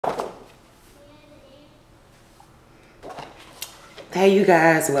Hey you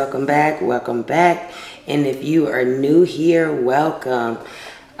guys, welcome back, and if you are new here, welcome.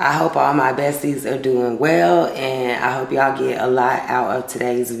 I hope all my besties are doing well, and I hope y'all get a lot out of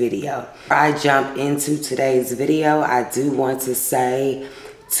today's video. Before I jump into today's video, I do want to say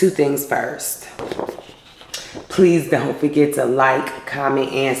two things first. Please don't forget to like,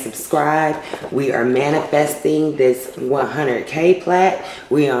 comment, and subscribe. We are manifesting this 100K plat.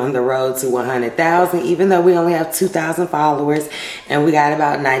 We are on the road to 100,000, even though we only have 2,000 followers and we got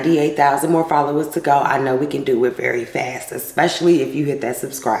about 98,000 more followers to go. I know we can do it very fast, especially if you hit that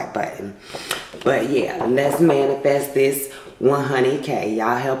subscribe button. But yeah, let's manifest this 100K.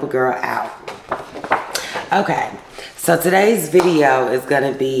 Y'all help a girl out. Okay. So today's video is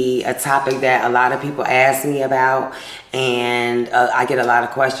going to be a topic that a lot of people ask me about, and I get a lot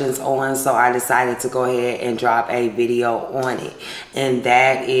of questions on, so I decided to go ahead and drop a video on it, and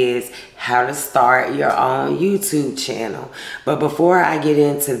that is how to start your own YouTube channel. But before I get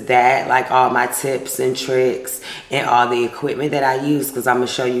into that, like all my tips and tricks and all the equipment that I use, because I'm going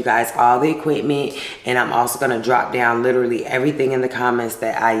to show you guys all the equipment, and I'm also going to drop down literally everything in the comments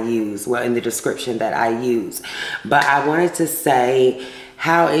that I use, well, in the description that I use. But I wanted to say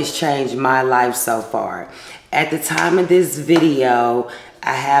how it's changed my life so far. At the time of this video,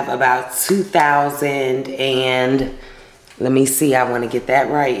 I have about 2,000 and let me see, I want to get that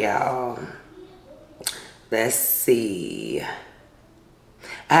right, y'all. Let's see.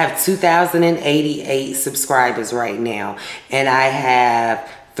 I have 2,088 subscribers right now, and I have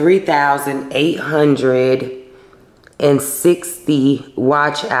 3,860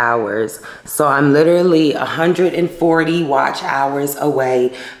 watch hours. So I'm literally 140 watch hours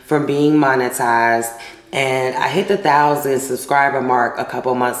away from being monetized. And I hit the 1,000 subscriber mark a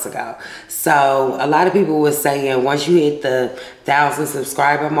couple months ago. So a lot of people were saying once you hit the 1,000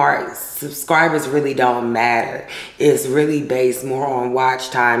 subscriber mark, subscribers really don't matter. It's really based more on watch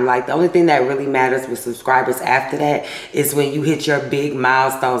time. Like the only thing that really matters with subscribers after that is when you hit your big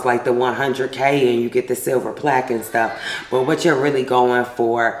milestones like the 100K and you get the silver plaque and stuff. But what you're really going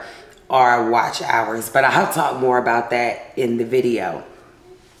for are watch hours. But I'll talk more about that in the video.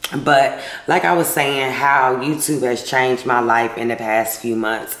 But like I was saying, how YouTube has changed my life in the past few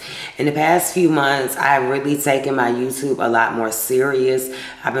months. In the past few months, I've really taken my YouTube a lot more serious.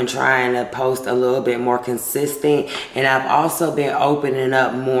 I've been trying to post a little bit more consistent, and I've also been opening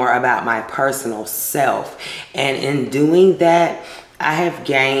up more about my personal self. And in doing that, I have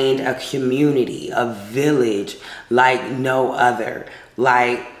gained a community, a village like no other.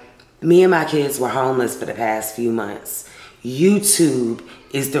 Like, me and my kids were homeless for the past few months. YouTube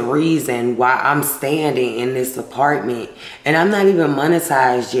is the reason why I'm standing in this apartment, and I'm not even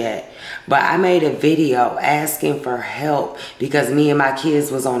monetized yet. But I made a video asking for help because me and my kids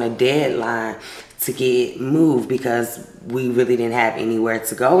was on a deadline to get moved because we really didn't have anywhere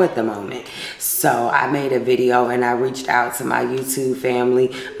to go at the moment. So I made a video and I reached out to my YouTube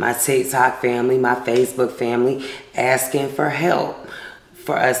family, my TikTok family, my Facebook family, asking for help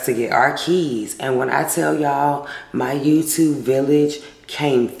for us to get our keys. And when I tell y'all, my YouTube village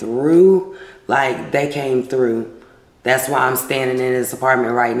came through, like they came through. That's why I'm standing in this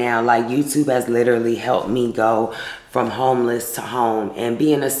apartment right now. Like YouTube has literally helped me go from homeless to home. And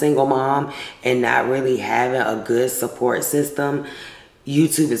being a single mom and not really having a good support system,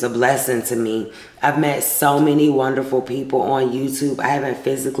 YouTube is a blessing to me. I've met so many wonderful people on YouTube. I haven't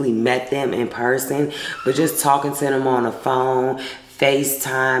physically met them in person, but just talking to them on the phone,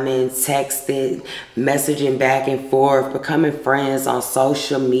 FaceTiming, texting, messaging back and forth, becoming friends on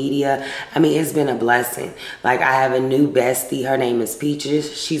social media. I mean, it's been a blessing. Like, I have a new bestie. Her name is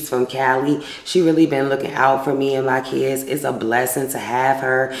Peaches. She's from Cali. She really been looking out for me and my kids. It's a blessing to have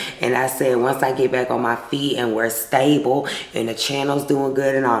her. And I said, once I get back on my feet and we're stable and the channel's doing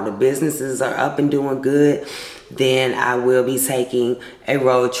good and all the businesses are up and doing good, then I will be taking a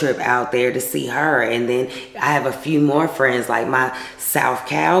road trip out there to see her. And then I have a few more friends, like my South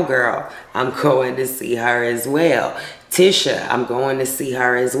Cal girl. I'm going to see her as well. Tisha, I'm going to see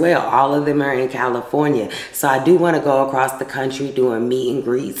her as well. All of them are in California. So I do want to go across the country doing meet and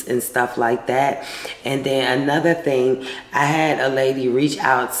greets and stuff like that. And then another thing, I had a lady reach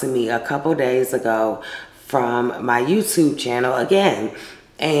out to me a couple days ago from my YouTube channel again.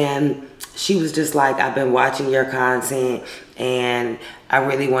 And she was just like, I've been watching your content and I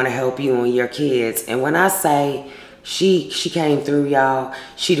really want to help you and your kids. And when I say she came through, y'all,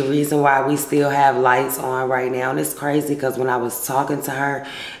 she the reason why we still have lights on right now. And it's crazy because when I was talking to her,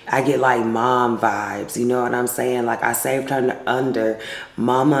 I get like mom vibes, you know what I'm saying? Like, I saved her under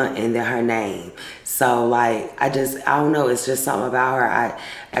mama and then her name. So like, I don't know, it's just something about her.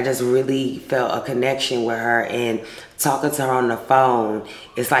 I just really felt a connection with her, and talking to her on the phone,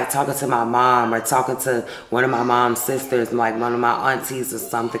 it's like talking to my mom or talking to one of my mom's sisters, like one of my aunties or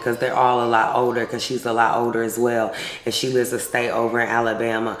something, because they're all a lot older, because she's a lot older as well, and she lives a state over in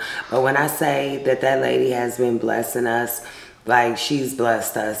Alabama. But when I say that that lady has been blessing us, like she's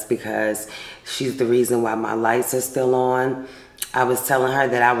blessed us, because she's the reason why my lights are still on. I was telling her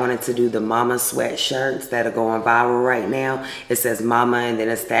that I wanted to do the mama sweatshirts that are going viral right now. It says mama and then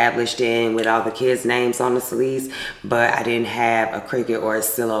established in with all the kids' names on the sleeves, but I didn't have a Cricut or a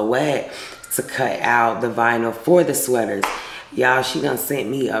silhouette to cut out the vinyl for the sweaters. Y'all, she done sent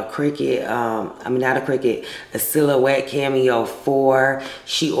me a Cricut, not a Cricut, a silhouette Cameo 4.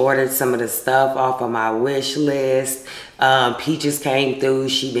 She ordered some of the stuff off of my wish list. Peaches came through.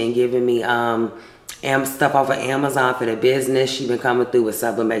 She been giving me stuff off of Amazon for the business. She been coming through with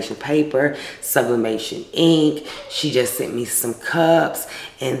sublimation paper, sublimation ink. She just sent me some cups.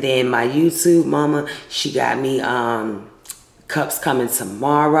 And then my YouTube mama, she got me cups coming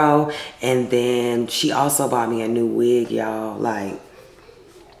tomorrow. And then she also bought me a new wig, y'all. Like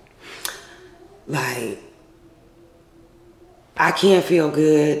I can't feel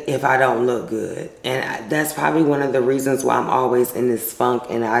good if I don't look good. And that's probably one of the reasons why I'm always in this funk,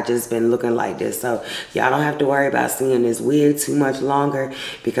 and I just been looking like this. So y'all don't have to worry about seeing this wig too much longer,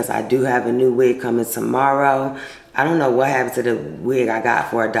 because I do have a new wig coming tomorrow. I don't know what happened to the wig I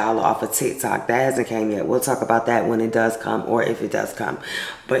got for $1 off of TikTok. That hasn't came yet. We'll talk about that when it does come, or if it does come.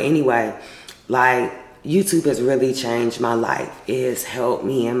 But anyway, like, YouTube has really changed my life. It has helped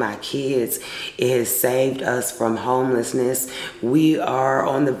me and my kids. It has saved us from homelessness. We are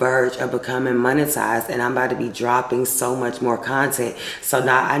on the verge of becoming monetized, and I'm about to be dropping so much more content. So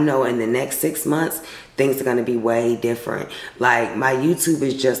now I know in the next 6 months, things are going to be way different. Like, my YouTube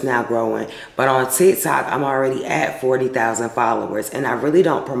is just now growing, but on TikTok, I'm already at 40,000 followers, and I really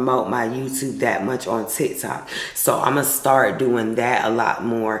don't promote my YouTube that much on TikTok. So I'm going to start doing that a lot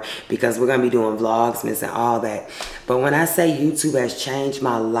more, because we're going to be doing vlogsmas and all that. But when I say YouTube has changed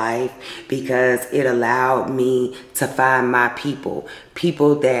my life, because it allowed me to find my people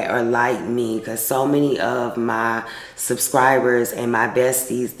that are like me, because so many of my subscribers and my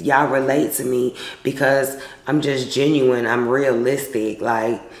besties, y'all relate to me because I'm just genuine, I'm realistic,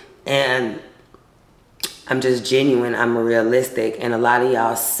 like, and I'm just genuine, I'm realistic, and a lot of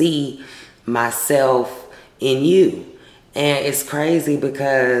y'all see myself in you. And it's crazy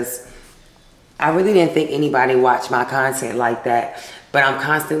because I really didn't think anybody watched my content like that. But I'm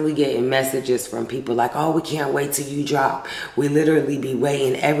constantly getting messages from people like, oh, we can't wait till you drop. We literally be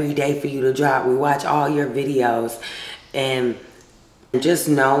waiting every day for you to drop. We watch all your videos. And just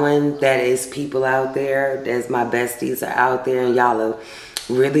knowing that it's people out there, there's my besties are out there, and y'all are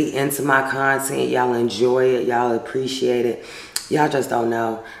really into my content. Y'all enjoy it. Y'all appreciate it. Y'all just don't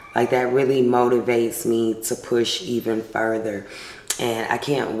know. Like, that really motivates me to push even further. And I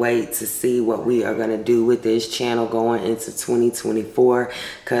can't wait to see what we are going to do with this channel going into 2024,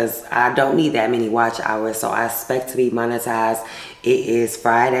 because I don't need that many watch hours. So I expect to be monetized. It is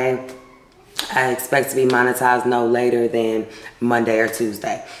Friday. I expect to be monetized no later than Monday or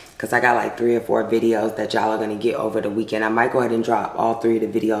Tuesday, because I got like 3 or 4 videos that y'all are going to get over the weekend. I might go ahead and drop all 3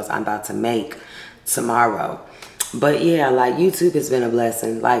 of the videos I'm about to make tomorrow. But yeah, like, YouTube has been a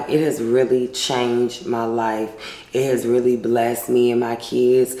blessing. Like, it has really changed my life. It has really blessed me and my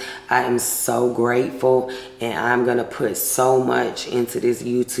kids. I am so grateful, and I'm going to put so much into this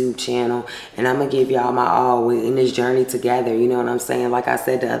YouTube channel, and I'm going to give y'all my all. We're in this journey together, you know what I'm saying? Like I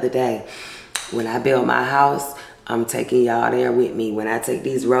said the other day, when I build my house, I'm taking y'all there with me. When I take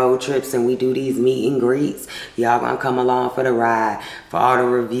these road trips and we do these meet and greets, y'all gonna come along for the ride. For all the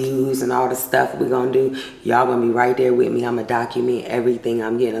reviews and all the stuff we're gonna do, y'all gonna be right there with me. I'm gonna document everything.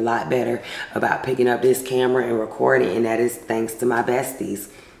 I'm getting a lot better about picking up this camera and recording, and that is thanks to my besties.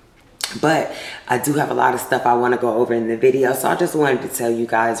 But I do have a lot of stuff I want to go over in the video, so I just wanted to tell you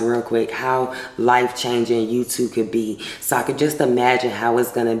guys real quick how life-changing YouTube could be. So I could just imagine how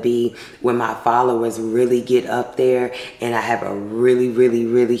it's going to be when my followers really get up there, and I have a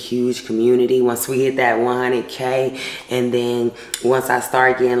really huge community once we hit that 100K. And then once I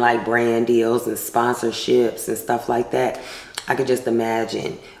start getting like brand deals and sponsorships and stuff like that, I could just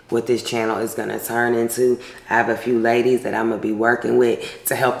imagine what this channel is going to turn into. I have a few ladies that I'm going to be working with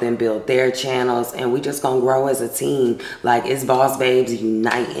to help them build their channels, and we just going to grow as a team. Like, it's Boss Babes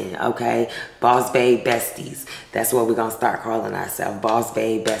Uniting, okay? Boss Babe Besties. That's what we're going to start calling ourselves, Boss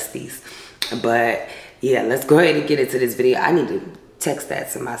Babe Besties. But yeah, let's go ahead and get into this video. I need to text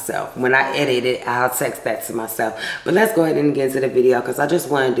that to myself. When I edit it, I'll text that to myself. But let's go ahead and get into the video, because I just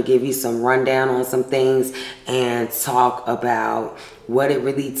wanted to give you some rundown on some things and talk about what it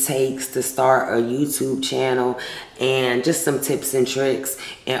really takes to start a YouTube channel, and just some tips and tricks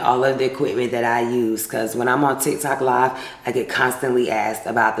and all of the equipment that I use. Because when I'm on TikTok live, I get constantly asked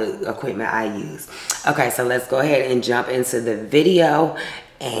about the equipment I use. Okay, so let's go ahead and jump into the video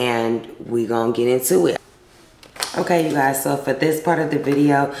and we're gonna get into it. Okay, you guys, so for this part of the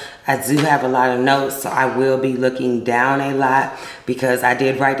video, I do have a lot of notes, so I will be looking down a lot because I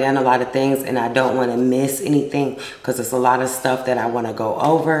did write down a lot of things and I don't want to miss anything, because it's a lot of stuff that I want to go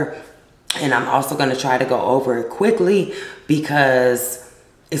over. And I'm also going to try to go over it quickly because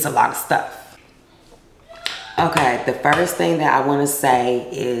it's a lot of stuff. Okay, the first thing that I want to say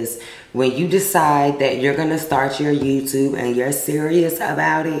is, when you decide that you're going to start your YouTube and you're serious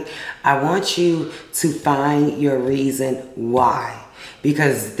about it, I want you to find your reason why,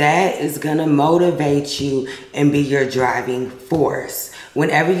 because that is going to motivate you and be your driving force.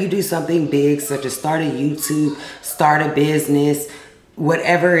 Whenever you do something big, such as start a YouTube, start a business,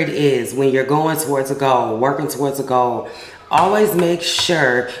 whatever it is, when you're going towards a goal, working towards a goal, always make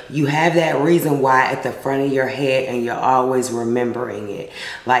sure you have that reason why at the front of your head and you're always remembering it.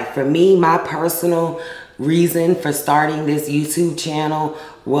 Like for me, my personal reason for starting this YouTube channel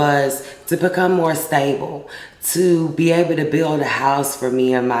was to become more stable, to be able to build a house for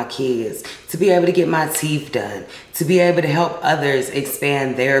me and my kids, to be able to get my teeth done, to be able to help others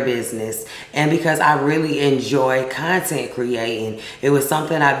expand their business. And because I really enjoy content creating, it was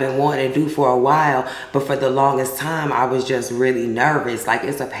something I've been wanting to do for a while, but for the longest time I was just really nervous. Like,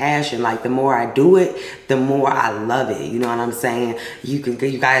 it's a passion. Like, the more I do it, the more I love it. You know what I'm saying? You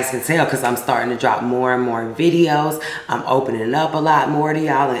guys can tell because I'm starting to drop more and more videos. I'm opening up a lot more to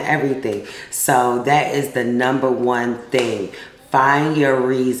y'all and everything. So that is the number one thing. Find your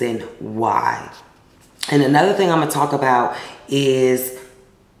reason why. And another thing I'm gonna talk about is,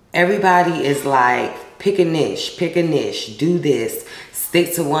 everybody is like, pick a niche, do this,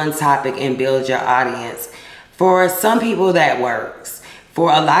 stick to one topic and build your audience. For some people that works.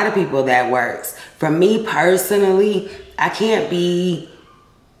 For a lot of people that works. For me personally, I can't be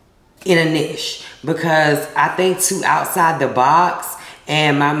in a niche because I think too outside the box.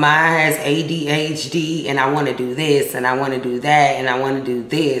 And my mind has ADHD, and I want to do this, and I want to do that, and I want to do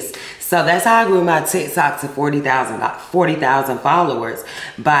this. So that's how I grew my TikTok to 40,000 followers,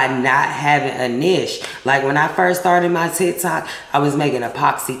 by not having a niche. Like, when I first started my TikTok, I was making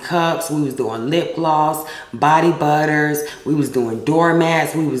epoxy cups. We was doing lip gloss, body butters. We was doing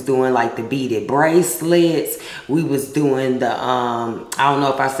doormats. We was doing like the beaded bracelets. We was doing the, I don't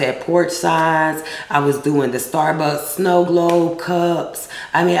know if I said porch signs. I was doing the Starbucks snow globe cups.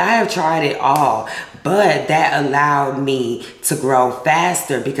 I mean, I have tried it all, but that allowed me to grow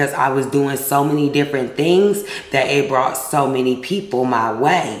faster because I was doing so many different things that it brought so many people my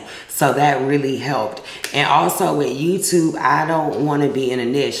way. So that really helped. And also with YouTube, I don't want to be in a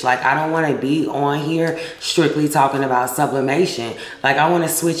niche. Like, I don't want to be on here strictly talking about sublimation. Like, I want to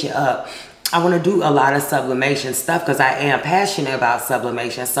switch it up. I want to do a lot of sublimation stuff because I am passionate about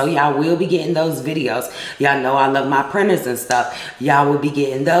sublimation. So y'all will be getting those videos. Y'all know I love my printers and stuff. Y'all will be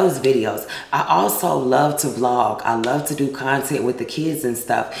getting those videos. I also love to vlog. I love to do content with the kids and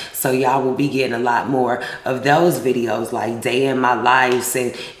stuff. So y'all will be getting a lot more of those videos, like day in my life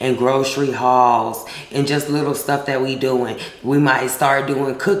and grocery hauls and just little stuff that we doing. We might start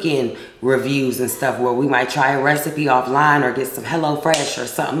doing cooking reviews and stuff where we might try a recipe offline or get some HelloFresh or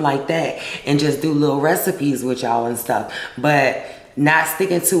something like that and just do little recipes with y'all and stuff. But not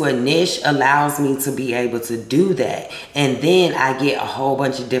sticking to a niche allows me to be able to do that. And then I get a whole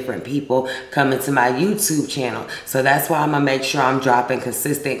bunch of different people coming to my YouTube channel. So that's why I'm gonna make sure I'm dropping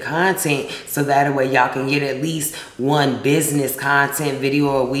consistent content, so that way y'all can get at least one business content video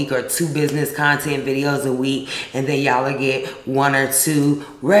a week or 2 business content videos a week. And then y'all will get 1 or 2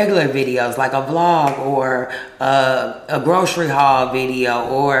 regular videos, like a vlog or a grocery haul video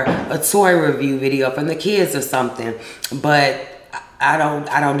or a toy review video from the kids or something. But I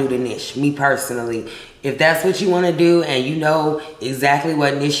don't do the niche, me personally. If that's what you want to do and you know exactly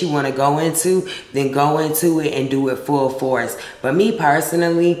what niche you want to go into, then go into it and do it full force. But me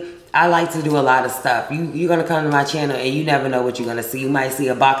personally, I like to do a lot of stuff. You're going to come to my channel and you never know what you're going to see. You might see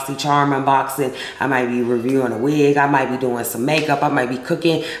a boxy charm unboxing. I might be reviewing a wig. I might be doing some makeup. I might be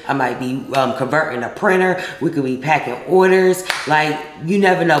cooking. I might be converting a printer. We could be packing orders. Like, you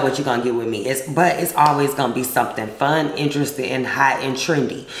never know what you're going to get with me. But it's always going to be something fun, interesting, and hot and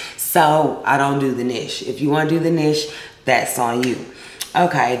trendy. So I don't do the niche. If you want to do the niche, that's on you.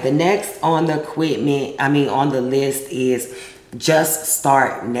 Okay, the next on the equipment, on the list is Just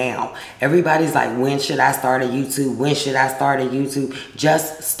start now. Everybody's like, when should I start a YouTube? When should I start a YouTube?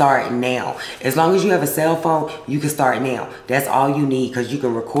 Just start now. As long as you have a cell phone, you can start now. That's all you need, because you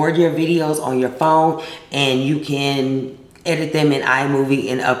can record your videos on your phone and you can edit them in iMovie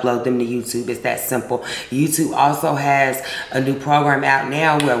and upload them to YouTube. It's that simple. YouTube also has a new program out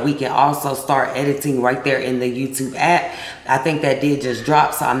now where we can also start editing right there in the YouTube app. I think that did just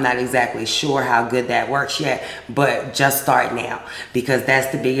drop, so I'm not exactly sure how good that works yet, but just start now, because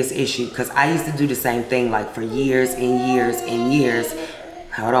that's the biggest issue. Because I used to do the same thing like for years and years and years.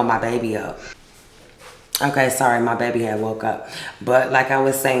 Hold on, my baby up. Okay, sorry, my baby had woke up. But like I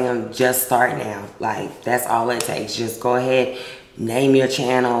was saying, just start now. Like, that's all it takes. Just go ahead, name your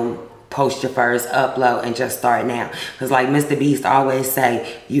channel, post your first upload, and just start now. Because like Mr. Beast always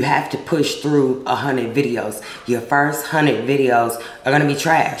say, you have to push through 100 videos. Your first 100 videos are gonna be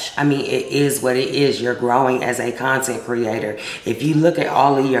trash. I mean, it is what it is. You're growing as a content creator. If you look at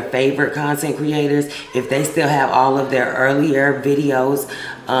all of your favorite content creators, if they still have all of their earlier videos,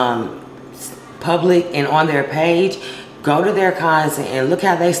 public and on their page, go to their content and look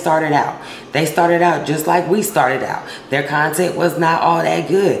how they started out. They started out just like we started out. Their content was not all that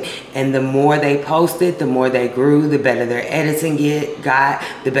good, and the more they posted, the more they grew, the better their editing got,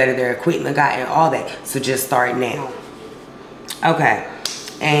 the better their equipment got, and all that. So just start now. Okay.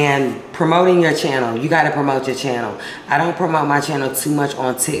 And promoting your channel, you got to promote your channel. I don't promote my channel too much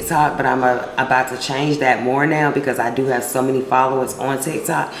on TikTok, but I'm about to change that more now, because I do have so many followers on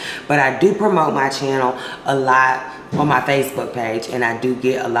TikTok. But I do promote my channel a lot on my Facebook page, and I do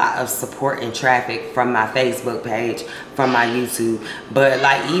get a lot of support and traffic from my Facebook page, from my YouTube. But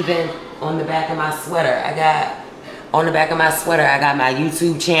like, even on the back of my sweater, I got my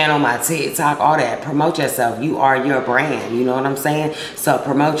YouTube channel, my TikTok, all that. Promote yourself. You are your brand. You know what I'm saying? So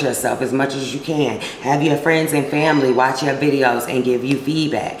promote yourself as much as you can. Have your friends and family watch your videos and give you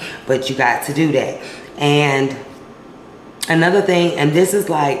feedback. But you got to do that. And another thing, and this is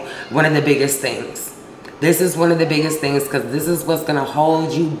like one of the biggest things. This is one of the biggest things, because this is what's going to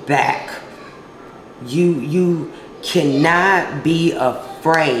hold you back. You cannot be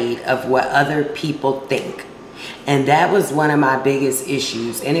afraid of what other people think. And that was one of my biggest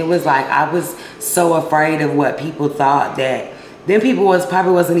issues. And it was like, I was so afraid of what people thought that then people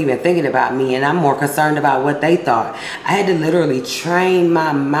probably wasn't even thinking about me, and I'm more concerned about what they thought. I had to literally train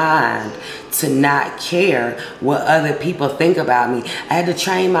my mind to not care what other people think about me. I had to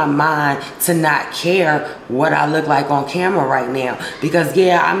train my mind to not care what I look like on camera right now. Because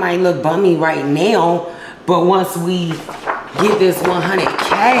yeah, I might look bummy right now, but once we get this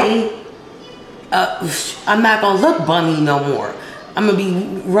 100K, I'm not gonna look bummy no more. I'm gonna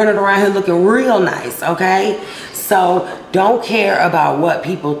be running around here looking real nice, okay? So don't care about what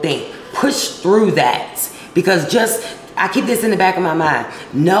people think. Push through that, because I keep this in the back of my mind.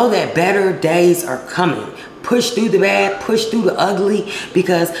 Know that better days are coming. Push through the bad, push through the ugly,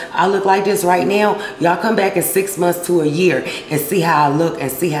 because I look like this right now. Y'all come back in 6 months to a year and see how I look, and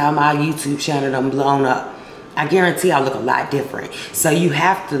see how my YouTube channel done blown up. I guarantee I look a lot different. So you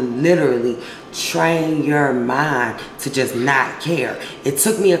have to literally train your mind to just not care. It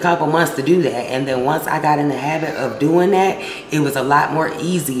took me a couple months to do that, and then once I got in the habit of doing that, it was a lot more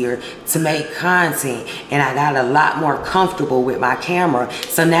easier to make content, and I got a lot more comfortable with my camera.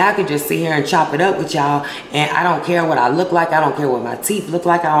 So now I could just sit here and chop it up with y'all, and I don't care what I look like. I don't care what my teeth look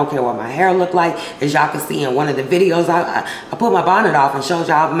like. I don't care what my hair look like. As y'all can see in one of the videos, I put my bonnet off and showed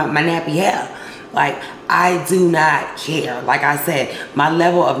y'all my nappy hair. Like, I do not care. Like I said, my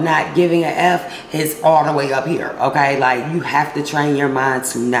level of not giving a F is all the way up here, okay? Like, you have to train your mind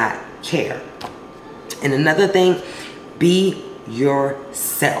to not care. And another thing, be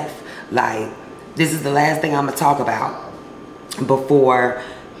yourself. Like, this is the last thing I'm gonna talk about before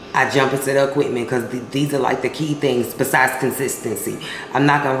I jump into the equipment, because these are like the key things besides consistency. I'm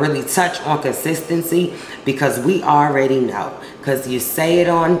not gonna really touch on consistency, because we already know. Because you say it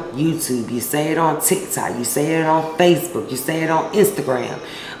on YouTube, you say it on TikTok, you say it on Facebook, you say it on Instagram,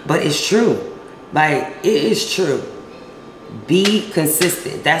 but it's true. Like, it is true. Be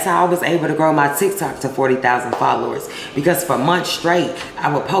consistent. That's how I was able to grow my TikTok to 40,000 followers, because for months straight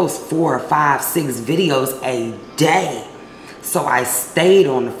I would post 4, 5, 6 videos a day. So I stayed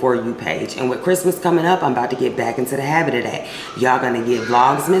on the For You page. And with Christmas coming up, I'm about to get back into the habit of that. Y'all gonna get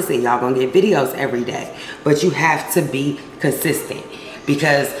vlogs and y'all gonna get videos every day. But you have to be consistent,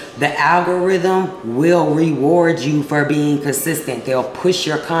 because the algorithm will reward you for being consistent. They'll push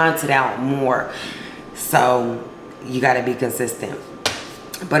your content out more. So you gotta be consistent.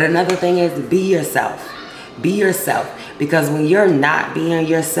 But another thing is, be yourself. Be yourself. Because when you're not being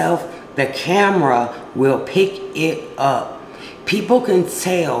yourself, the camera will pick it up. People can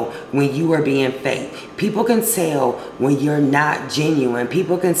tell when you are being fake. People can tell when you're not genuine.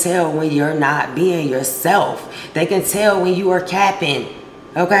 People can tell when you're not being yourself. They can tell when you are capping,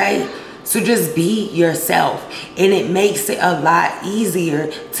 okay? So just be yourself. And it makes it a lot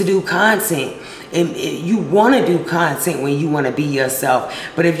easier to do content. You want to do content when you want to be yourself.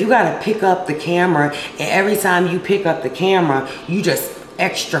 But if you got to pick up the camera, and every time you pick up the camera, you just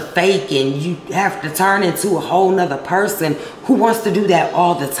extra fake, and you have to turn into a whole nother person, who wants to do that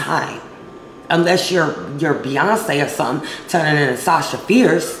all the time? Unless you're Beyonce or something, turning into Sasha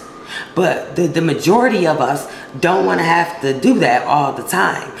Fierce. But the majority of us don't want to have to do that all the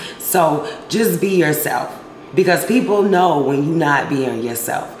time. So just be yourself, because people know when you're not being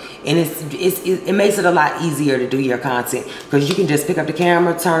yourself. And it makes it a lot easier to do your content, because you can just pick up the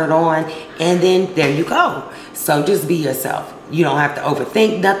camera, turn it on, and then there you go. So just be yourself. You don't have to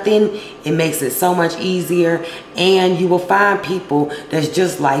overthink nothing. It makes it so much easier, and you will find people that's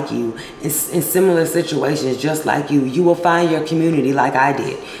just like you in similar situations, just like you. You will find your community like I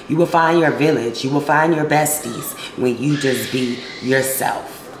did. You will find your village. You will find your besties when you just be yourself.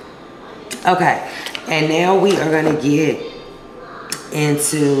 Okay, and now we are gonna get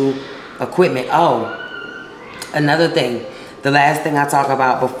into equipment. Oh, another thing, the last thing I talk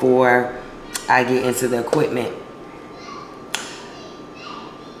about before I get into the equipment,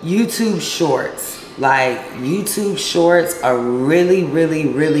 YouTube shorts. Like, YouTube shorts are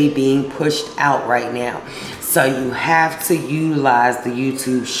really being pushed out right now, so you have to utilize the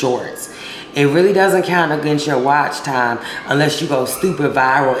YouTube shorts. It really doesn't count against your watch time unless you go stupid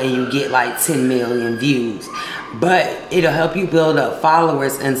viral and you get like 10 million views. But it'll help you build up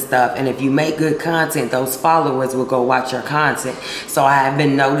followers and stuff. And if you make good content, those followers will go watch your content. So I have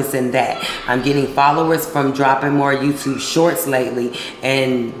been noticing that. I'm getting followers from dropping more YouTube shorts lately,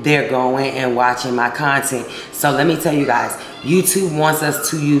 and they're going and watching my content. So let me tell you guys, YouTube wants us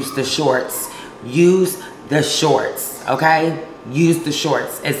to use the shorts. Use the shorts, okay? Use the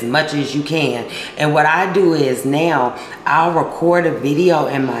shorts as much as you can. And what I do is now I'll record a video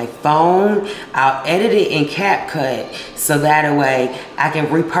in my phone, I'll edit it in CapCut, so that way I can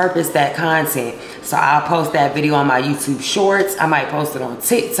repurpose that content. So I'll post that video on my YouTube shorts, I might post it on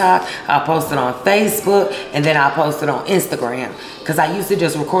TikTok, I'll post it on Facebook, and then I'll post it on Instagram. Because I used to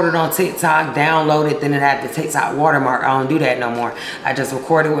just record it on TikTok, download it, then it had the TikTok watermark. I don't do that no more. I just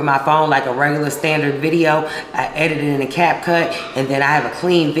record it with my phone like a regular standard video. I edit it in a CapCut, and then I have a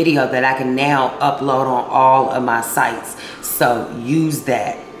clean video that I can now upload on all of my sites. So use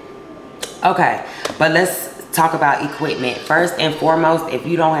that. Okay, but let's talk about equipment. First and foremost, if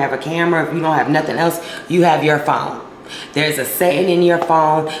you don't have a camera, if you don't have nothing else, you have your phone. There's a setting in your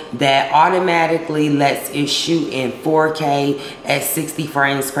phone that automatically lets it shoot in 4K at 60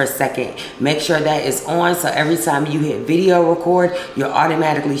 frames per second. Make sure that is on, so every time you hit video record, you're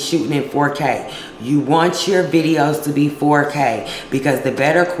automatically shooting in 4K. You want your videos to be 4K, because the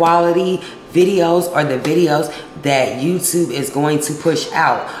better quality videos are the videos that YouTube is going to push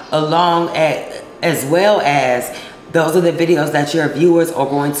out, as well as those are the videos that your viewers are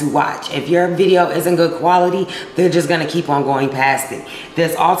going to watch. If your video isn't good quality, they're just gonna keep on going past it.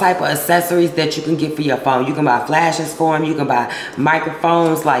 There's all type of accessories that you can get for your phone. You can buy flashes for them. You can buy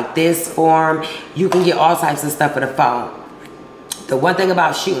microphones like this for them. You can get all types of stuff for the phone. The one thing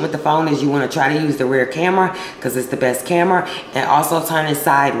about shooting with the phone is you want to try to use the rear camera, because it's the best camera, and also turn it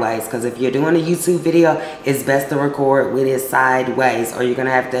sideways, because if you're doing a YouTube video, it's best to record with it sideways, or you're going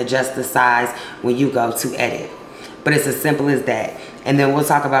to have to adjust the size when you go to edit. But it's as simple as that. And then we'll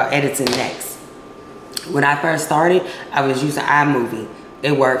talk about editing next. When I first started, I was using iMovie.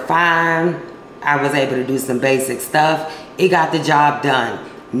 It worked fine. I was able to do some basic stuff. It got the job done.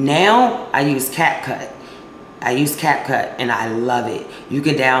 Now I use CapCut. And I love it. You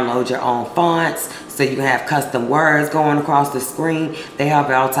can download your own fonts, so you can have custom words going across the screen. They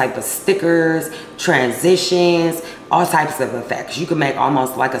have all type of stickers, transitions, all types of effects. You can make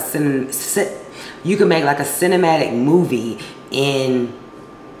almost like a cinematic movie in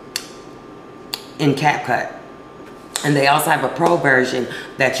CapCut. And they also have a pro version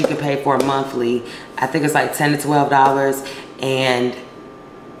that you can pay for monthly. I think it's like $10 to $12, and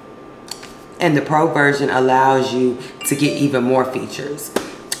the pro version allows you to get even more features.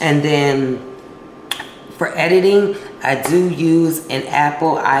 And then for editing, I do use an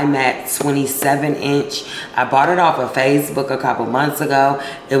Apple iMac 27-inch. I bought it off of Facebook a couple months ago.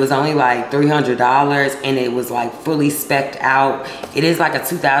 It was only like $300, and it was like fully spec'd out. It is like a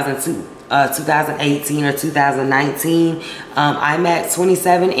 2018 or 2019 iMac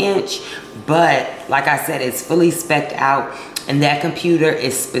 27-inch, but like I said, it's fully spec'd out. And that computer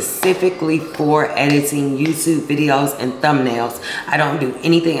is specifically for editing YouTube videos and thumbnails. I don't do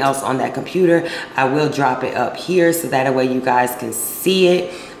anything else on that computer. I will drop it up here so that way you guys can see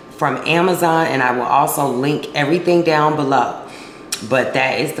it from Amazon, and I will also link everything down below. But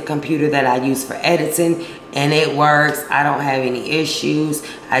that is the computer that I use for editing, and it works. I don't have any issues.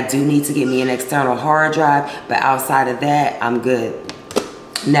 I do need to get me an external hard drive, but outside of that, I'm good.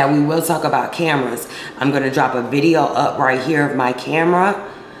 Now we will talk about cameras. I'm gonna drop a video up right here of my camera,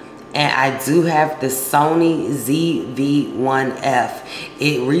 and I do have the Sony ZV-1F.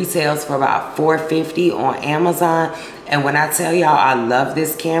 It retails for about $450 on Amazon. And when I tell y'all I love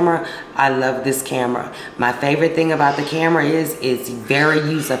this camera, I love this camera. My favorite thing about the camera is it's very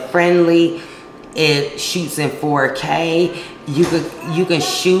user-friendly. It shoots in 4K. You can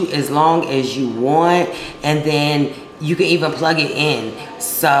shoot as long as you want, and then you can even plug it in.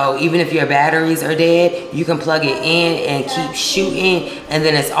 So even if your batteries are dead, you can plug it in and keep shooting. And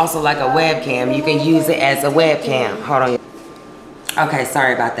then it's also like a webcam. You can use it as a webcam. Hold on. Okay,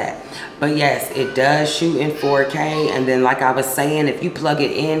 sorry about that. But yes, it does shoot in 4K. And then like I was saying, if you plug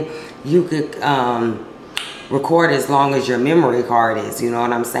it in, you could record as long as your memory card is, you know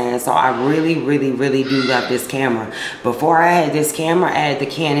what I'm saying? So I really do love this camera. Before I had this camera, I had the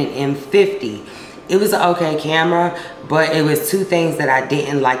Canon M50. It was an okay camera, but it was two things that I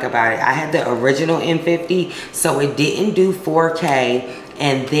didn't like about it. I had the original M50, so it didn't do 4K,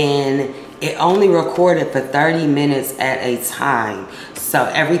 and then it only recorded for 30 minutes at a time. So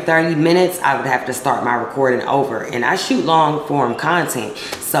every 30 minutes, I would have to start my recording over. And I shoot long form content,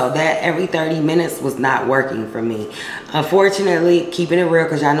 so that every 30 minutes was not working for me. Unfortunately, keeping it real,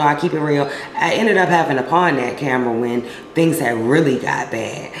 because y'all know I keep it real, I ended up having to pawn that camera when things had really got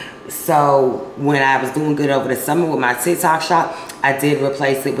bad. So when I was doing good over the summer with my TikTok shop, I did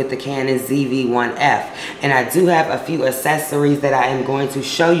replace it with the Canon ZV-1F. And I do have a few accessories that I am going to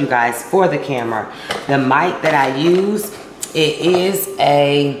show you guys for the camera. The mic that I use, it is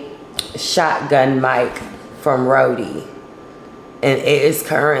a shotgun mic from Rode. And it is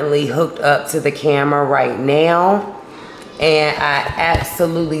currently hooked up to the camera right now. And I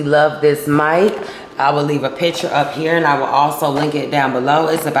absolutely love this mic. I will leave a picture up here, and I will also link it down below.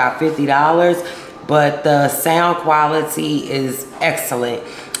 It's about $50, but the sound quality is excellent.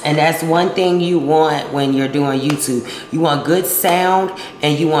 And that's one thing you want when you're doing YouTube. You want good sound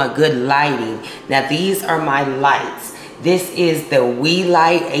and you want good lighting. Now these are my lights. This is the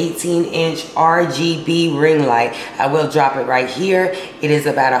WeLight 18-inch RGB ring light. I will drop it right here. It is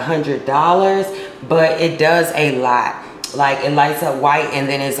about $100, but it does a lot. Like, it lights up white, and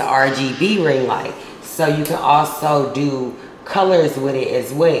then it's an RGB ring light. So you can also do colors with it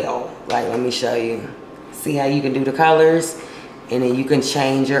as well. Like, let me show you. See how you can do the colors? And then you can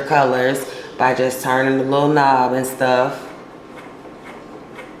change your colors by just turning the little knob and stuff.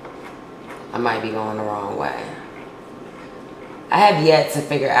 I might be going the wrong way. I have yet to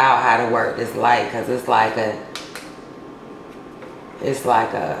figure out how to work this light, because it's like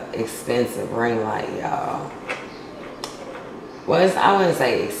a expensive ring light, y'all. Well, I wouldn't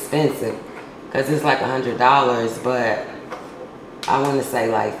say expensive, because it's like $100, but I want to say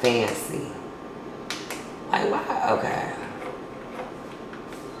like fancy. Like, wow, okay.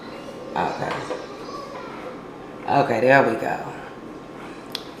 Okay, there we go.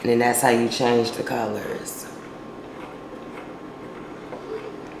 And then that's how you change the colors.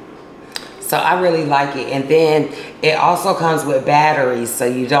 So I really like it. And then it also comes with batteries, so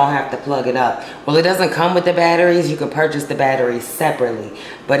you don't have to plug it up. Well, it doesn't come with the batteries. You can purchase the batteries separately,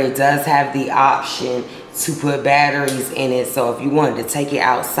 but it does have the option to put batteries in it. So if you wanted to take it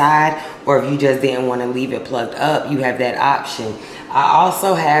outside, or if you just didn't want to leave it plugged up, you have that option. I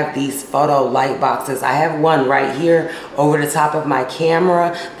also have these photo light boxes. I have one right here over the top of my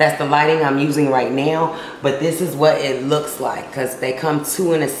camera. That's the lighting I'm using right now. But this is what it looks like, because they come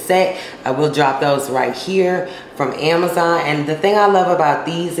two in a set. I will drop those right here from Amazon. And the thing I love about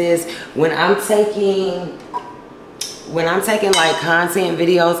these is when I'm taking like content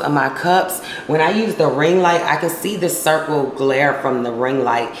videos of my cups, when I use the ring light, I can see the circle glare from the ring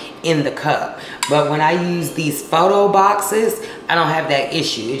light in the cup. But when I use these photo boxes, I don't have that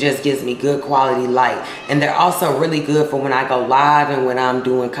issue. It just gives me good quality light. And they're also really good for when I go live and when I'm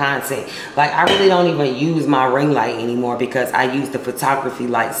doing content. Like, I really don't even use my ring light anymore, because I use the photography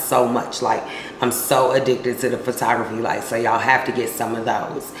light so much. Like, I'm so addicted to the photography light. So y'all have to get some of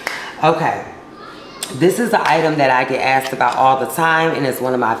those. Okay. This is an item that I get asked about all the time, and it's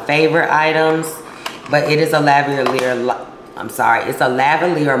one of my favorite items. But it is a lavalier, it's a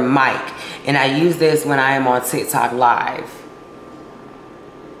lavalier mic. And I use this when I am on TikTok live.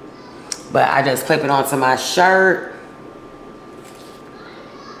 But I just clip it onto my shirt,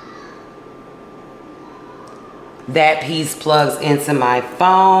 That piece plugs into my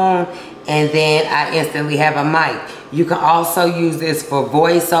phone, and then I instantly have a mic. You can also use this for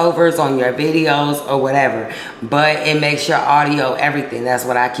voiceovers on your videos or whatever, but it makes your audio everything. That's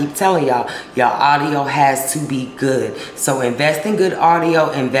what I keep telling y'all. Your audio has to be good. So invest in good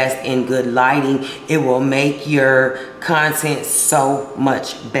audio, invest in good lighting. It will make your content so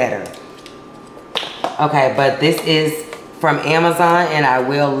much better. Okay, but this is from Amazon, and I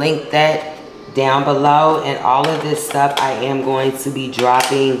will link that down below. And all of this stuff I am going to be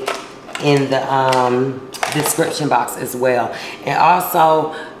dropping in the description box as well. And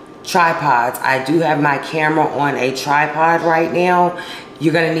also tripods. I do have my camera on a tripod right now.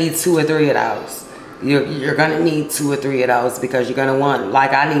 You're gonna need 2 or 3 of those. You're gonna need 2 or 3 of those, because you're gonna want,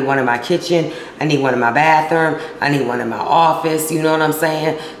 like, I need one in my kitchen, I need one in my bathroom, I need one in my office, you know what I'm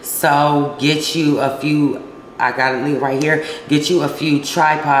saying? So get you a few, I got a link right here, get you a few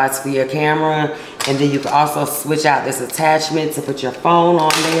tripods for your camera. And then you can also switch out this attachment to put your phone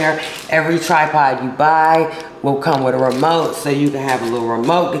on there. Every tripod you buy will come with a remote, so you can have a little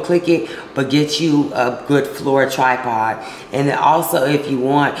remote to click it, but get you a good floor tripod. And then also, if you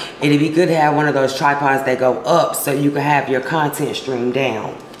want, it'd be good to have one of those tripods that go up so you can have your content stream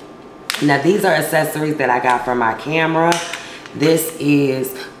down. Now, these are accessories that I got from my camera. This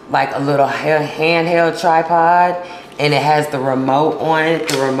is like a little handheld tripod, and it has the remote on it.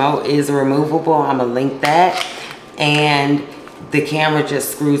 The remote is removable. I'm gonna link that. And the camera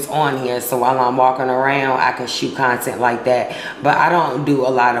just screws on here, so while I'm walking around, I can shoot content like that. But I don't do a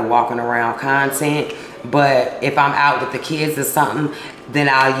lot of walking around content. But if I'm out with the kids or something, then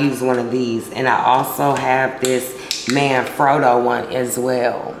I'll use one of these. And I also have this Manfrotto one as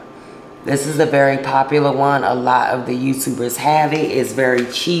well. This is a very popular one. A lot of the YouTubers have it. It's very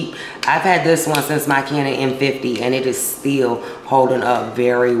cheap. I've had this one since my Canon M50, and it is still holding up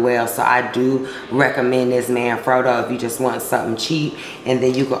very well. So I do recommend this Manfrotto if you just want something cheap. And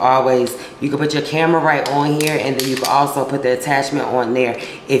then you can always, you can put your camera right on here, and then you can also put the attachment on there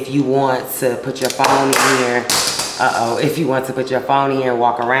if you want to put your phone in here. If you want to put your phone in here and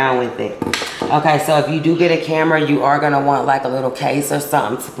walk around with it. Okay, so if you do get a camera, you are gonna want like a little case or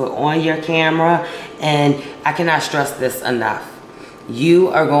something to put on your camera. And I cannot stress this enough. You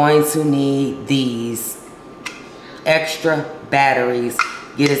are going to need these extra batteries.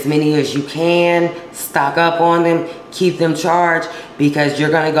 Get as many as you can, stock up on them, keep them charged, because you're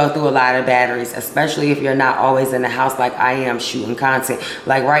gonna go through a lot of batteries, especially if you're not always in the house like I am shooting content.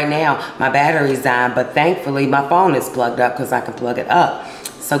 Like right now, my battery's dying, but thankfully my phone is plugged up because I can plug it up.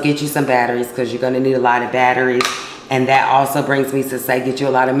 So get you some batteries, because you're gonna need a lot of batteries. And that also brings me to say, get you a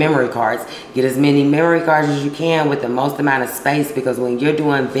lot of memory cards. Get as many memory cards as you can with the most amount of space, because when you're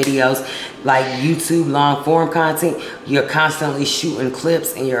doing videos like YouTube long form content, you're constantly shooting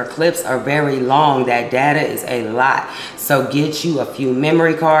clips, and your clips are very long. That data is a lot. So get you a few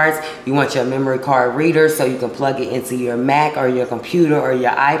memory cards. You want your memory card reader so you can plug it into your Mac or your computer or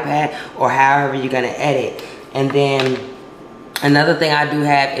your iPad or however you're gonna edit. And then another thing I do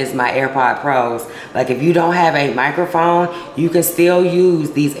have is my AirPod Pros. Like if you don't have a microphone, you can still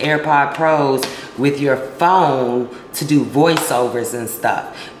use these AirPod Pros with your phone to do voiceovers and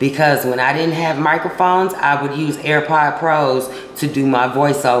stuff. Because when I didn't have microphones, I would use AirPod Pros to do my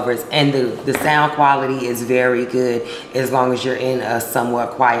voiceovers. And the sound quality is very good as long as you're in a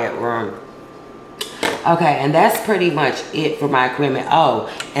somewhat quiet room. Okay, and that's pretty much it for my equipment.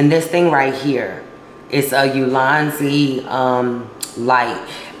 Oh, and this thing right here. It's a Ulanzi light.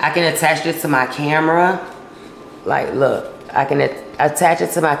 I can attach this to my camera. Like, look, I can attach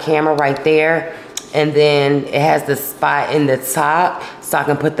it to my camera right there. And then it has the spot in the top, so I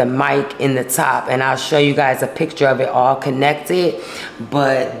can put the mic in the top. And I'll show you guys a picture of it all connected.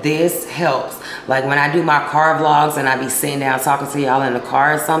 But this helps. Like when I do my car vlogs and I be sitting down talking to y'all in the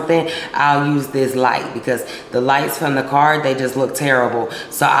car or something, I'll use this light, because the lights from the car, they just look terrible.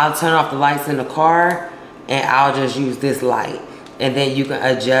 So I'll turn off the lights in the car and I'll just use this light. And then you can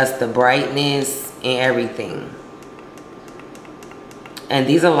adjust the brightness and everything. And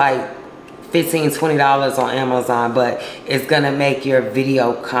these are like $15, $20 on Amazon, but it's gonna make your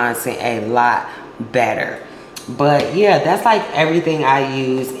video content a lot better. But yeah, that's like everything I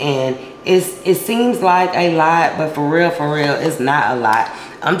use, and it seems like a lot, but for real, it's not a lot.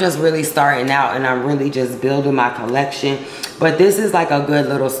 I'm just really starting out, and I'm really just building my collection. But this is like a good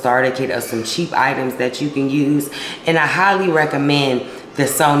little starter kit of some cheap items that you can use. And I highly recommend the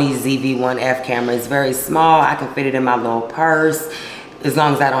Sony ZV-1F camera. It's very small. I can fit it in my little purse. as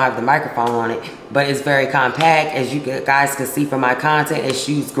long as I don't have the microphone on it. But it's very compact. As you guys can see from my content, it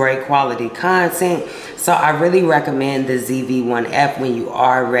shoots great quality content. So I really recommend the ZV-1F when you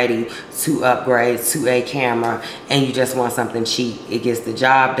are ready to upgrade to a camera and you just want something cheap. It gets the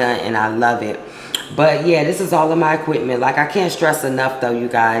job done and I love it. But yeah, this is all of my equipment. Like, I can't stress enough though, you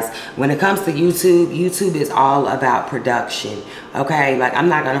guys, when it comes to YouTube, YouTube is all about production, okay? Like, I'm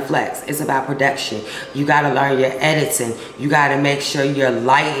not gonna flex. It's about production. You gotta learn your editing. You gotta make sure your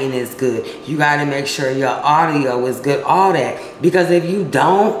lighting is good. You gotta make sure your audio is good, all that. Because if you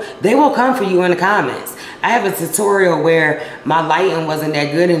don't, they will come for you in the comments. I have a tutorial where my lighting wasn't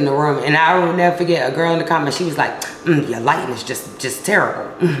that good in the room, and I will never forget a girl in the comments, she was like, your lighting is just terrible.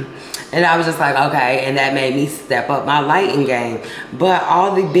 And I was just like, okay, and that made me step up my lighting game. But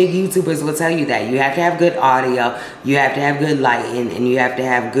all the big YouTubers will tell you that. You have to have good audio, you have to have good lighting, and you have to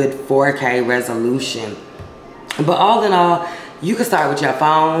have good 4K resolution. But all in all, you can start with your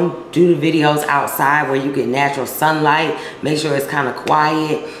phone, do the videos outside where you get natural sunlight, make sure it's kind of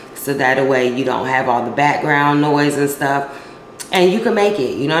quiet, so that way you don't have all the background noise and stuff. And you can make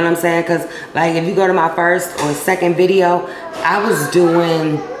it, you know what I'm saying? Because like, if you go to my first or second video, I was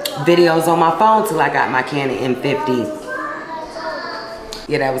doing videos on my phone till I got my Canon M50.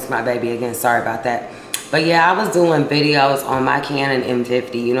 Yeah, that was my baby again, sorry about that. But yeah, I was doing videos on my Canon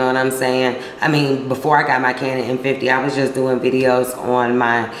M50, you know what I'm saying? I mean, before I got my Canon M50, I was just doing videos on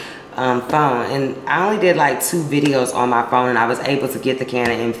my phone, and I only did like 2 videos on my phone, and I was able to get the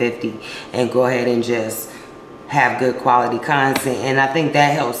Canon M50 and go ahead and just have good quality content. And I think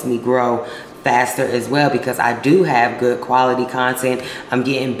that helps me grow faster as well, because I do have good quality content. I'm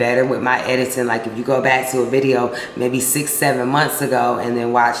getting better with my editing. Like, if you go back to a video maybe 6-7 months ago and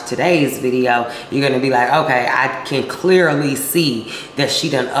then watch today's video, you're gonna be like, okay, I can clearly see that she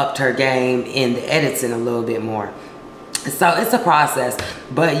done upped her game in the editing a little bit more. So it's a process,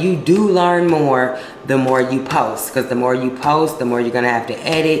 but you do learn more the more you post, because the more you post, the more you're gonna have to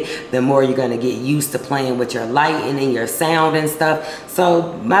edit, the more you're gonna get used to playing with your lighting and your sound and stuff.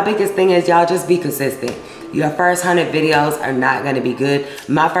 So my biggest thing is, y'all just be consistent. Your first 100 videos are not gonna be good.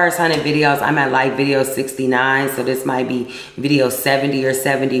 My first 100 videos, I'm at like video 69, so this might be video 70 or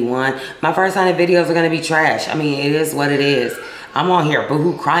 71. My first 100 videos are gonna be trash. I mean, it is what it is. I'm on here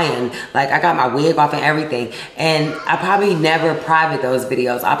boohoo crying, like I got my wig off and everything, and I probably never private those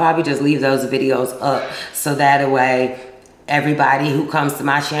videos. I'll probably just leave those videos up, so that way everybody who comes to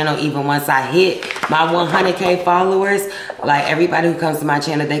my channel, even once I hit my 100K followers, like everybody who comes to my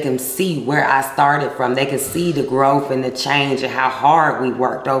channel, they can see where I started from. They can see the growth and the change and how hard we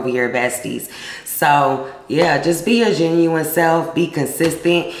worked over here, besties. So yeah, just be your genuine self, be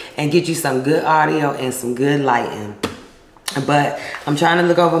consistent, and get you some good audio and some good lighting. But I'm trying to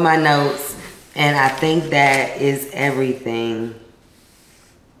look over my notes, and I think that is everything.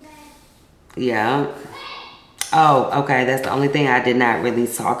 Yeah. Oh, okay, that's the only thing I did not really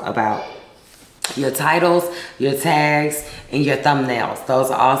talk about. Your titles, your tags, and your thumbnails. Those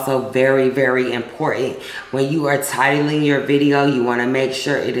are also very, very important. When you are titling your video, you want to make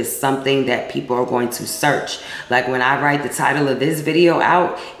sure it is something that people are going to search. Like, when I write the title of this video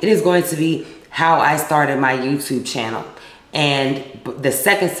out, it is going to be how I started my YouTube channel. And the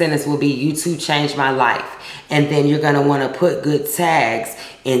second sentence will be YouTube changed my life. And then you're going to want to put good tags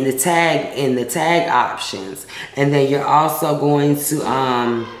in the tag options. And then you're also going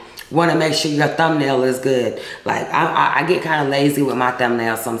to want to make sure your thumbnail is good. Like, I get kind of lazy with my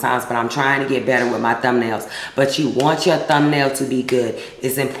thumbnails sometimes, but I'm trying to get better with my thumbnails. But you want your thumbnail to be good.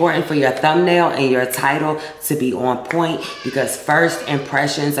 It's important for your thumbnail and your title to be on point, because first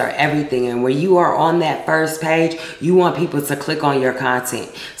impressions are everything. And when you are on that first page, you want people to click on your content.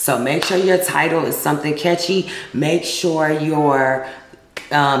 So make sure your title is something catchy. Make sure your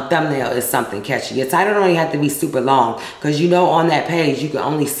thumbnail is something catchy. Your title don't even have to be super long, because you know on that page you can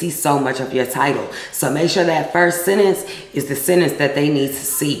only see so much of your title. So make sure that first sentence is the sentence that they need to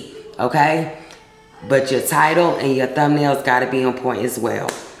see, okay? But your title and your thumbnails got to be on point as well.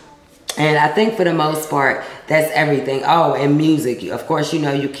 And I think for the most part, that's everything. Oh, and music. Of course, you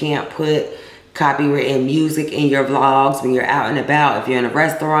know you can't put copywritten music in your vlogs when you're out and about. If you're in a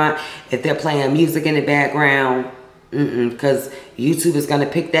restaurant, if they're playing music in the background, because YouTube is going to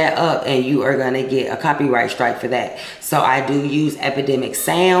pick that up and you are going to get a copyright strike for that. So I do use Epidemic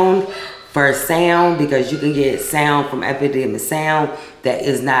Sound for sound, because you can get sound from Epidemic Sound that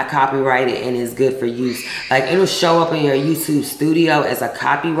is not copyrighted and is good for use. Like, it'll show up in your YouTube studio as a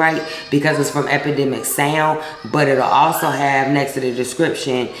copyright because it's from Epidemic Sound, but it'll also have next to the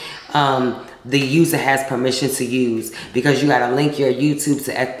description the user has permission to use, because you got to link your YouTube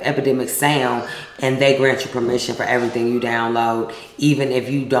to Epidemic Sound, and they grant you permission for everything you download, even if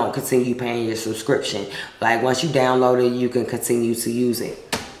you don't continue paying your subscription. Like once you download it, you can continue to use it.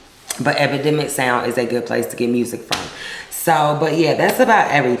 But Epidemic Sound is a good place to get music from. So, but yeah, that's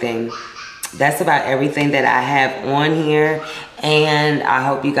about everything. That's about everything that I have on here, and I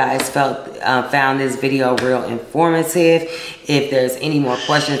hope you guys found this video real informative. If there's any more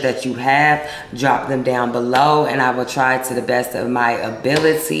questions that you have, drop them down below, and I will try to the best of my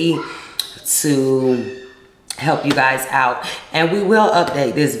ability to help you guys out. And we will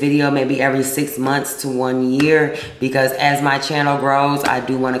update this video maybe every 6 months to 1 year, because as my channel grows, I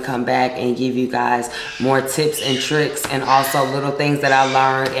do want to come back and give you guys more tips and tricks, and also little things that I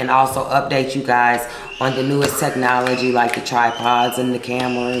learned, and also update you guys on the newest technology like the tripods and the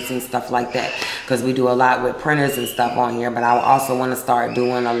cameras and stuff like that, because we do a lot with printers and stuff on here. But I also want to start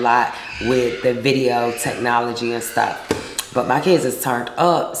doing a lot with the video technology and stuff. But my kids is turned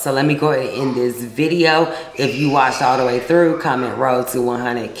up, so let me go ahead and end this video. If you watched all the way through, comment road to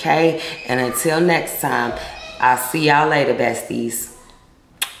 100K. And until next time, I'll see y'all later, besties.